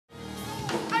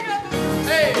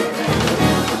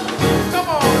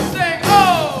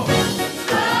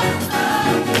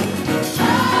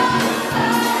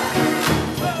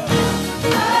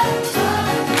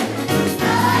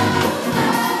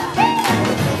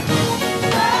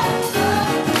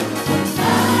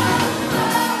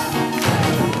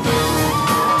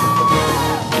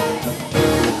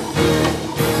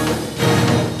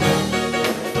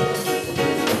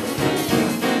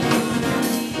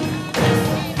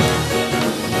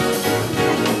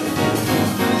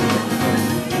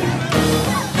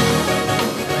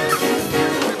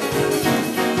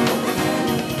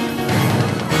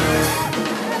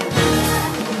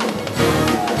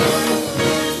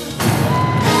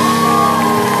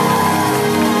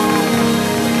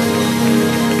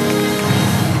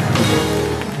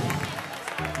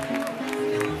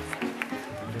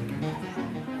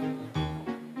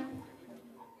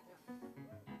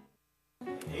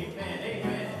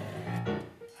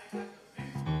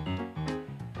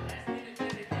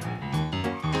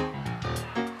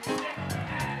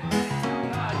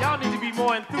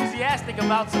enthusiastic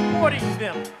about supporting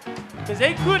them. Because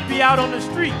they could be out on the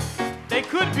street. They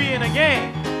could be in a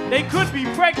gang. They could be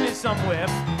pregnant somewhere.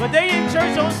 But they in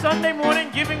church on Sunday morning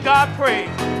giving God praise.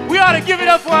 We ought to give it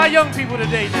up for our young people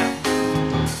today now.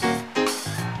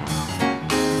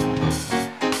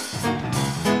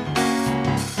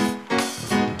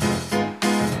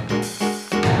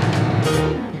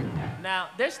 Now,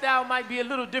 their style might be a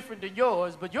little different than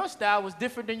yours, but your style was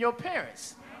different than your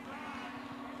parents'.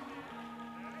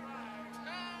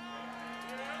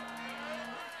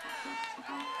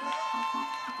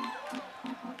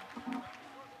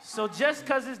 So just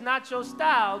because it's not your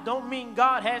style don't mean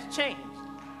God has changed.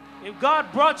 If God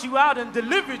brought you out and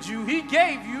delivered you, he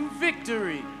gave you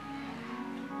victory.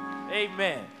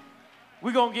 Amen.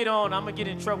 We're going to get on. I'm going to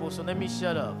get in trouble, so let me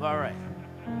shut up. All right.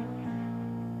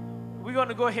 We're going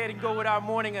to go ahead and go with our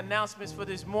morning announcements for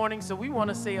this morning. So we want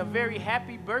to say a very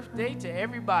happy birthday to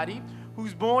everybody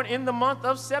who's born in the month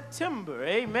of September.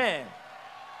 Amen.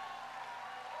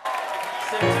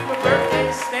 September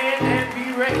birthdays stand and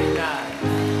be recognized.